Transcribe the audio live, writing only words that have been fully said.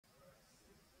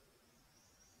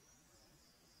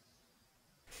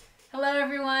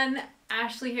everyone,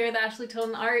 Ashley here with Ashley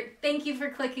Tolton Art. Thank you for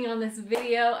clicking on this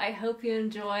video. I hope you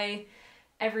enjoy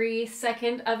every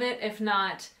second of it, if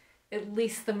not at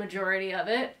least the majority of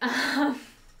it.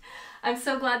 I'm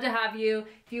so glad to have you.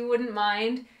 If you wouldn't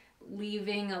mind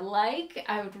leaving a like,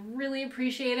 I would really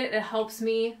appreciate it. It helps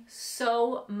me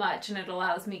so much and it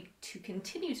allows me to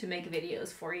continue to make videos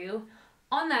for you.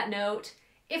 On that note,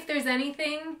 if there's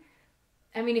anything,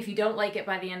 I mean, if you don't like it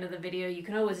by the end of the video, you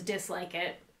can always dislike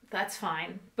it. That's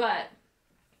fine. But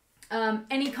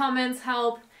any comments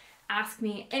help. Ask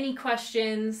me any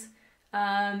questions,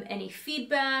 any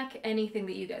feedback, anything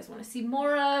that you guys want to see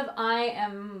more of. I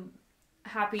am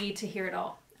happy to hear it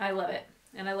all. I love it.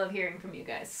 And I love hearing from you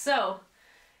guys. So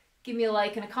give me a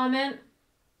like and a comment.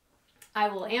 I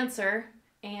will answer.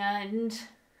 And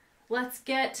let's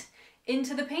get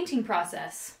into the painting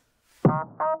process.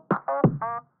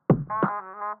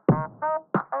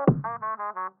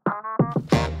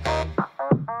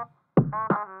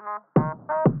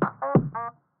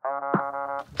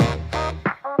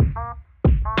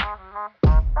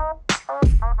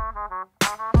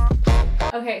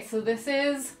 Okay, so this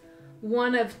is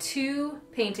one of two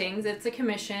paintings. It's a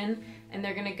commission and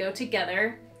they're gonna go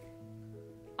together.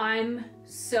 I'm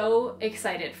so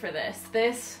excited for this.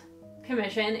 This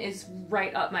commission is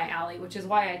right up my alley, which is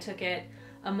why I took it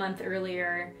a month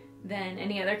earlier than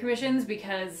any other commissions,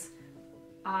 because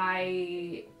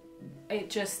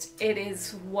it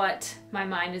is what my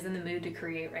mind is in the mood to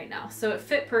create right now. So it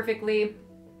fit perfectly.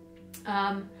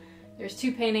 There's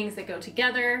two paintings that go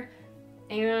together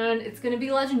and it's gonna be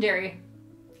legendary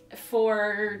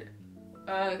for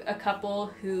a couple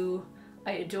who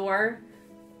I adore,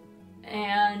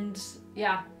 and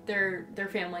yeah, their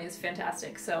family is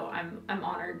fantastic, so I'm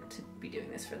honored to be doing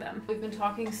this for them. We've been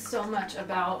talking so much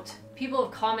about, people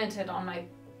have commented on my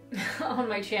on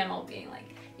my channel being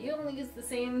like, you only use the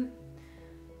same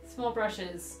small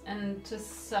brushes, and to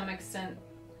some extent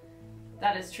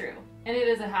that is true, and it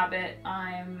is a habit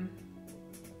I'm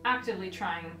actively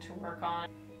trying to work on.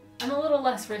 I'm a little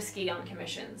less risky on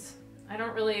commissions. I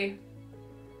don't really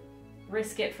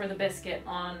risk it for the biscuit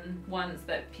on ones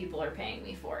that people are paying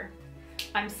me for.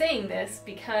 I'm saying this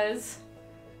because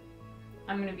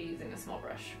I'm gonna be using a small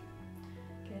brush.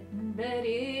 Getting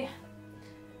ready.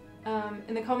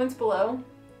 In the comments below,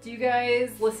 do you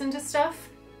guys listen to stuff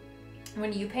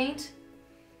when you paint?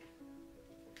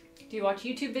 Do you watch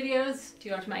YouTube videos? Do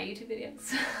you watch my YouTube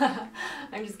videos?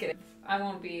 I'm just kidding. I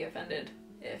won't be offended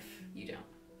if you don't.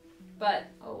 But,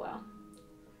 oh well.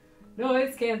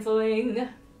 Noise cancelling.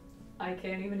 I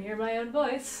can't even hear my own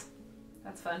voice.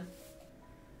 That's fun.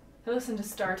 I listen to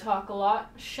Star Talk a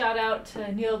lot. Shout out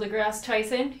to Neil deGrasse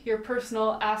Tyson, your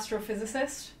personal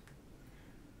astrophysicist.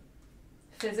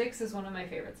 Physics is one of my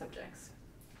favorite subjects.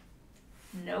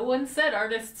 No one said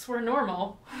artists were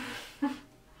normal. In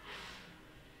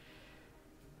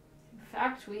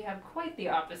fact, we have quite the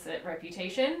opposite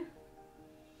reputation.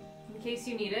 In case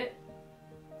you need it,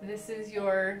 this is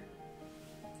your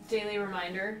daily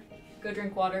reminder. Go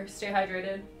drink water, stay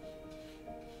hydrated,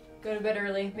 go to bed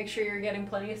early, make sure you're getting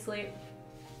plenty of sleep,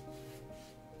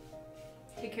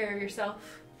 take care of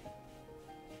yourself.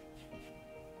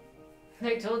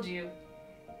 I told you,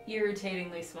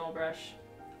 irritatingly small brush.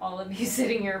 All of you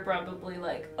sitting here are probably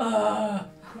like, ugh,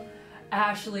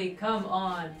 Ashley, come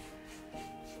on.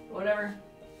 Whatever,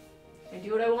 I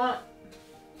do what I want.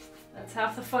 That's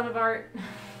half the fun of art.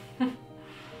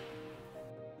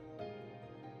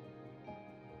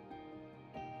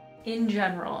 In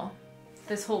general,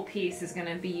 this whole piece is going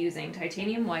to be using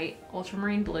titanium white,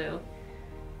 ultramarine blue,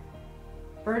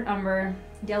 burnt umber,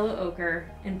 yellow ochre,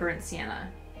 and burnt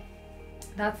sienna.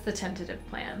 That's the tentative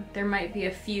plan. There might be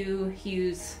a few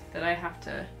hues that I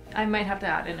might have to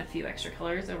add in a few extra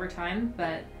colors over time,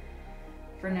 but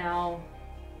for now,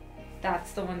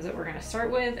 that's the ones that we're going to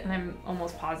start with, and I'm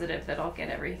almost positive that I'll get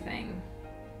everything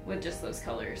with just those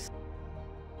colors.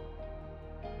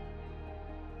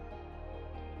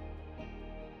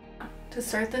 To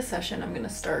start this session, I'm going to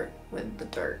start with the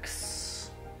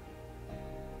darks,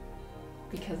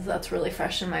 because that's really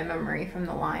fresh in my memory from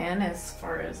the lion as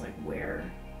far as like where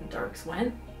the darks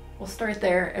went. We'll start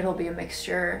there. It'll be a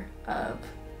mixture of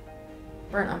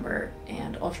burnt umber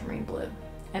and ultramarine blue,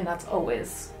 and that's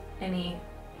always any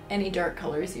dark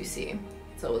colors you see.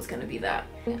 It's always going to be that.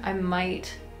 I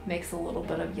might mix a little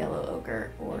bit of yellow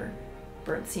ochre or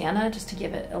burnt sienna just to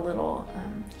give it a little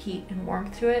heat and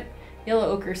warmth to it.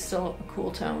 Yellow ochre is still a cool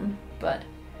tone, but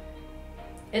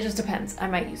it just depends. I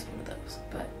might use one of those,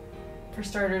 but for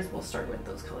starters, we'll start with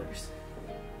those colors.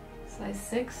 Size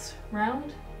 6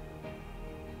 round.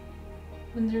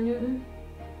 Winsor Newton.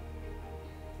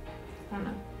 I don't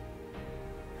know.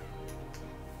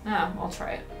 Oh, I'll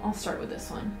try it. I'll start with this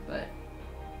one, but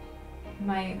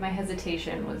my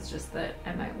hesitation was just that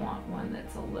I might want one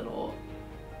that's a little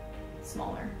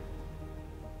smaller.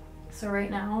 So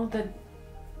right now,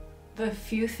 the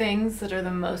few things that are the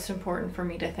most important for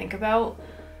me to think about,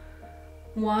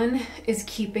 one is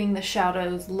keeping the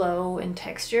shadows low in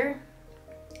texture,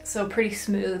 so pretty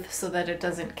smooth so that it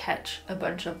doesn't catch a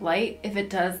bunch of light. If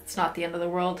it does, it's not the end of the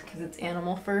world because it's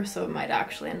animal fur, so it might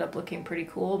actually end up looking pretty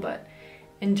cool, but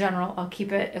in general, I'll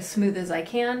keep it as smooth as I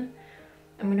can.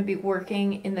 I'm going to be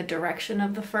working in the direction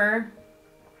of the fur.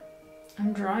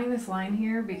 I'm drawing this line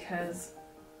here because,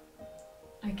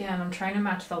 again, I'm trying to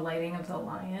match the lighting of the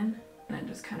lion and then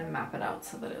just kind of map it out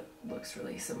so that it looks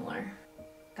really similar.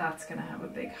 That's going to have a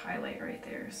big highlight right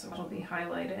there, so it'll be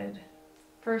highlighted.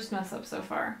 First mess up so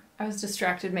far. I was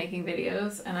distracted making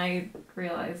videos and I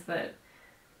realized that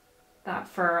that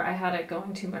fur, I had it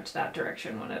going too much that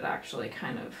direction when it actually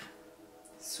kind of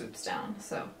swoops down.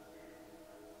 So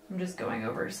I'm just going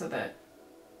over so that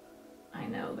I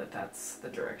know that that's the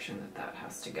direction that that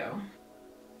has to go.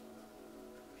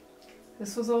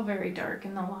 This was all very dark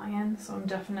in the lion, so I'm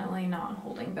definitely not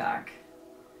holding back.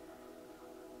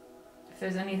 If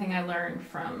there's anything I learned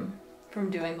from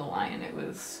doing the lion, it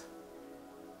was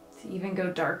to even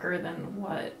go darker than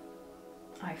what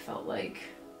I felt like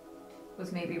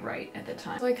was maybe right at the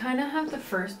time. So I kind of have the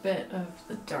first bit of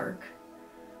the dark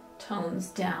tones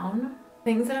down.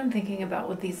 Things that I'm thinking about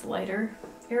with these lighter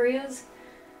areas,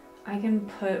 I can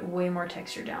put way more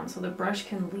texture down so the brush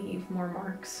can leave more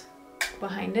marks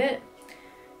behind it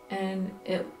and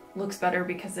it looks better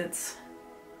because it's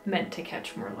meant to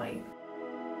catch more light.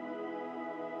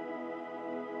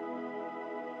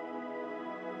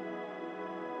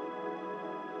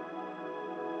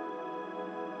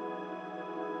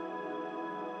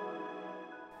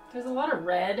 There's a lot of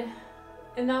red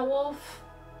in that wolf.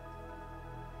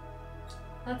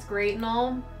 That's great and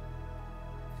all.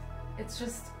 It's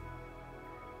just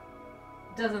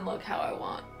doesn't look how I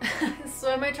want.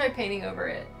 So I might try painting over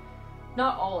it.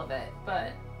 Not all of it,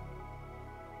 but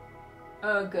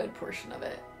a good portion of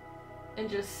it. And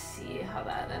just see how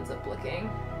that ends up looking.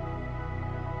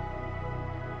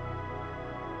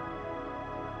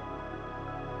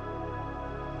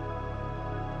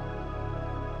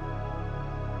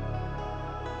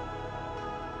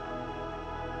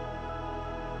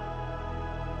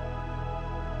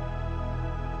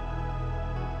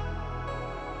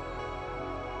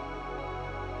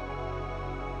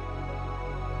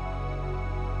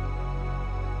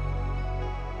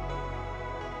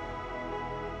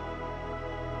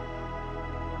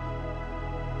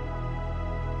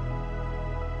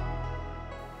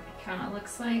 Kind of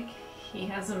looks like he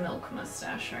has a milk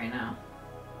mustache right now.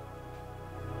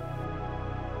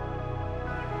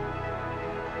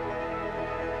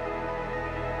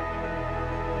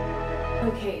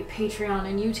 Okay, Patreon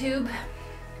and YouTube.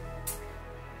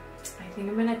 I think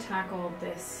I'm gonna tackle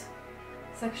this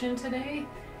section today,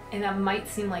 and that might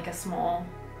seem like a small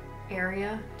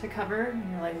area to cover,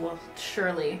 and you're like, well,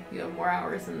 surely you have more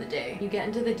hours in the day. You get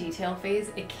into the detail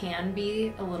phase, it can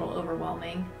be a little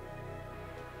overwhelming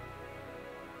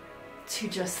to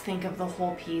just think of the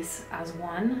whole piece as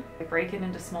one. I break it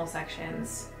into small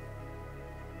sections.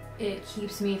 It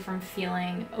keeps me from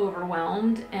feeling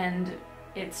overwhelmed and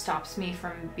it stops me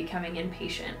from becoming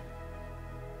impatient.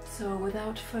 So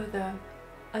without further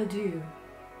ado,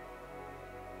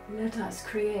 let us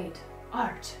create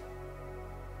art.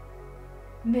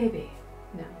 Maybe.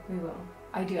 No, we will.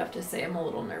 I do have to say I'm a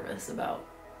little nervous about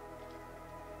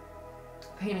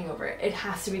painting over it. It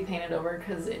has to be painted over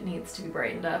because it needs to be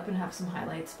brightened up and have some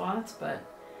highlight spots, but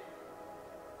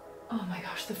oh my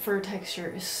gosh, the fur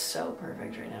texture is so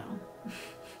perfect right now.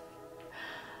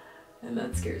 And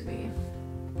that scares me.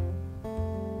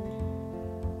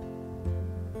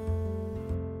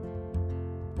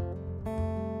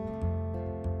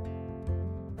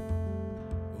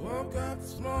 Woke up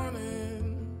this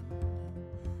morning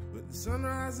with the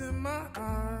sunrise in my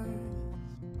eyes.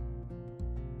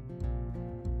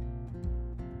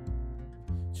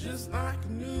 Just like a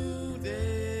new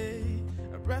day,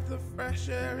 a breath of fresh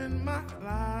air in my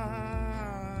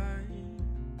life.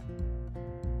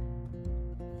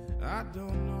 I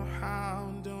don't know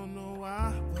how, don't know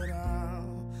why, but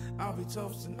I'll be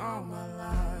toasting all my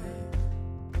life.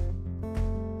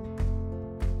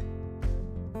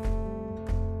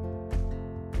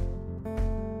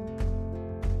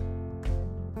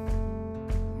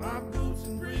 My boots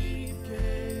and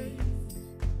briefcase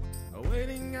are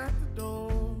waiting at the door.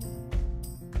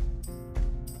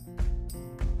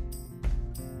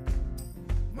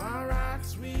 My ride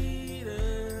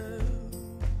sweeter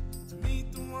to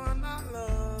meet the one I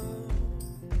love.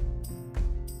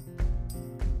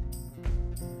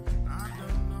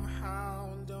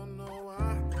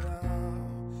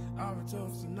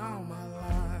 all my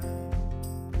life.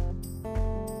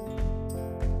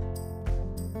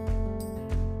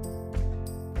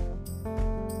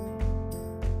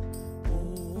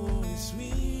 Oh, it's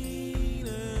sweeter.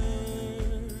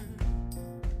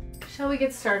 Shall we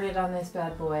get started on this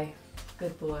bad boy?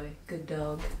 Good boy, good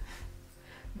dog,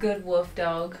 good wolf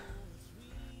dog.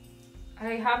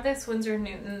 I have this Winsor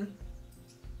Newton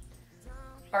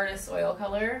Artist Oil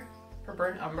Color for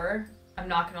Burnt Umber. I'm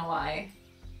not gonna lie,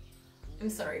 I'm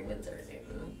sorry Winsor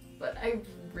Newton, but I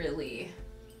really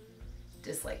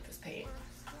dislike this paint.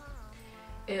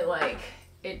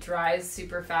 It dries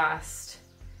super fast.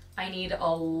 I need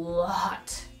a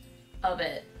lot of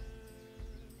it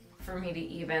for me to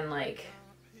even like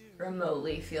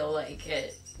remotely feel like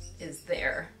it is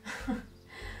there.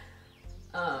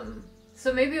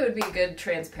 So maybe it would be a good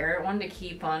transparent one to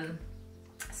keep on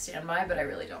standby, but I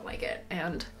really don't like it.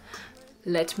 And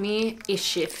let me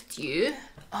shift you.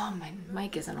 Oh, my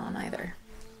mic isn't on either.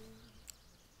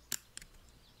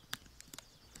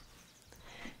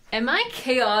 Am I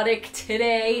chaotic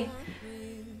today?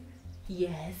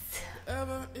 Yes.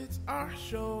 Ever it's our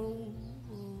show.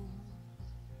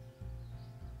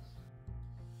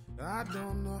 I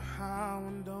don't know how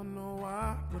and don't know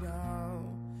why, but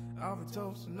I'll be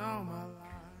toasting all my life.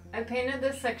 I painted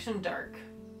this section dark.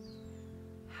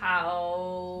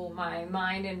 How my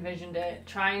mind envisioned it,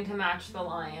 trying to match the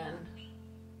lion.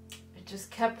 It just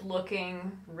kept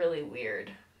looking really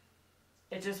weird.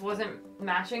 It just wasn't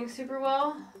matching super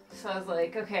well. So I was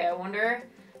like, okay, I wonder,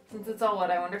 since it's all wet,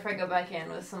 I wonder if I go back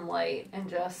in with some light and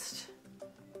just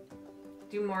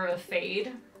do more of a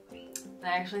fade. I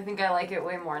actually think I like it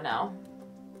way more now.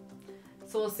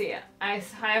 So we'll see. I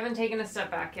haven't taken a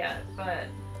step back yet, but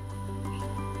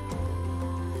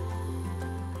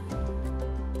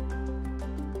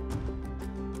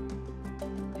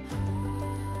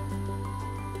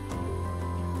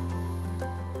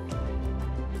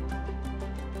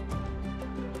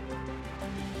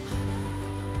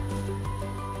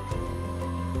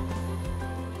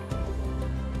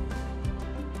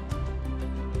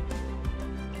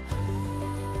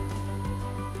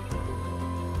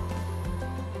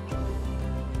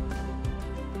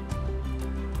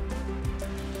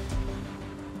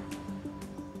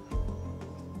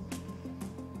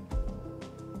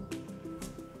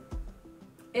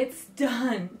it's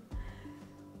done.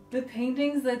 The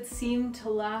paintings that seem to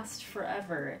last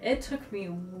forever. It took me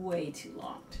way too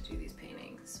long to do these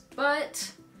paintings,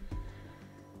 but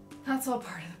that's all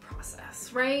part of the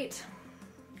process, right?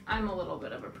 I'm a little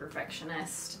bit of a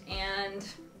perfectionist, and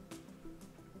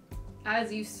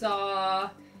as you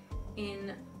saw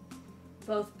in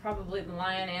both probably the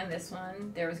lion and this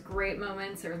one, there was great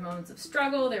moments, there was moments of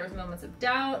struggle, there was moments of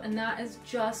doubt, and that is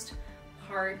just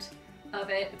part of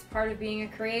it. It's part of being a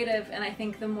creative, and I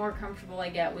think the more comfortable I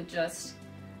get with just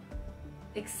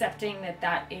accepting that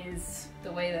that is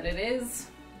the way that it is.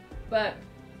 But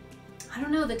I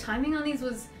don't know, the timing on these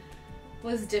was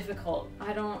difficult.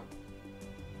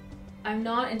 I'm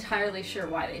not entirely sure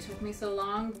why they took me so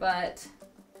long, but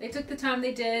they took the time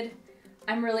they did.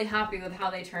 I'm really happy with how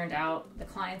they turned out. The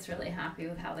client's really happy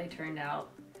with how they turned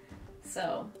out.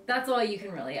 So that's all you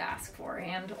can really ask for.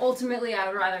 And ultimately, I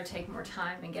would rather take more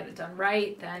time and get it done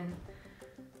right than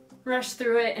rush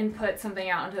through it and put something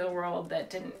out into the world that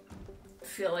didn't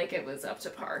feel like it was up to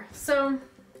par. So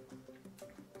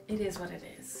it is what it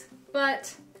is.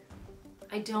 But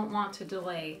I don't want to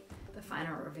delay the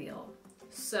final reveal.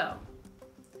 So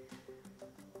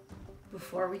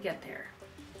before we get there,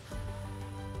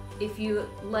 if you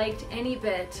liked any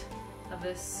bit of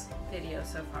this video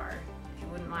so far, if you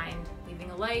wouldn't mind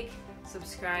leaving a like,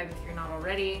 subscribe if you're not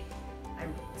already. I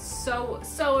so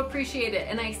appreciate it,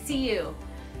 and I see you,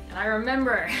 and I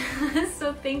remember,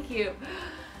 so thank you.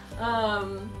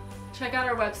 Check out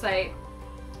our website.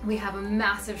 We have a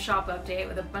massive shop update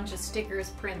with a bunch of stickers,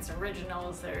 prints,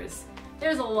 originals.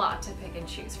 There's a lot to pick and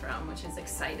choose from, which is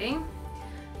exciting.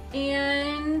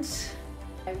 And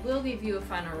I will give you a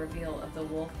final reveal of the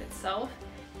wolf itself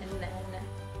and then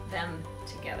them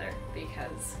together,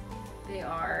 because they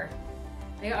are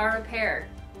a pair,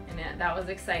 and that was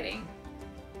exciting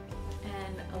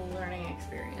and a learning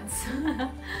experience.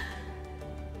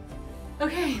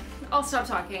 Okay, I'll stop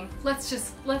talking. Let's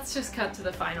just cut to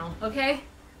the final, okay?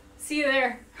 See you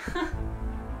there.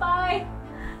 Bye.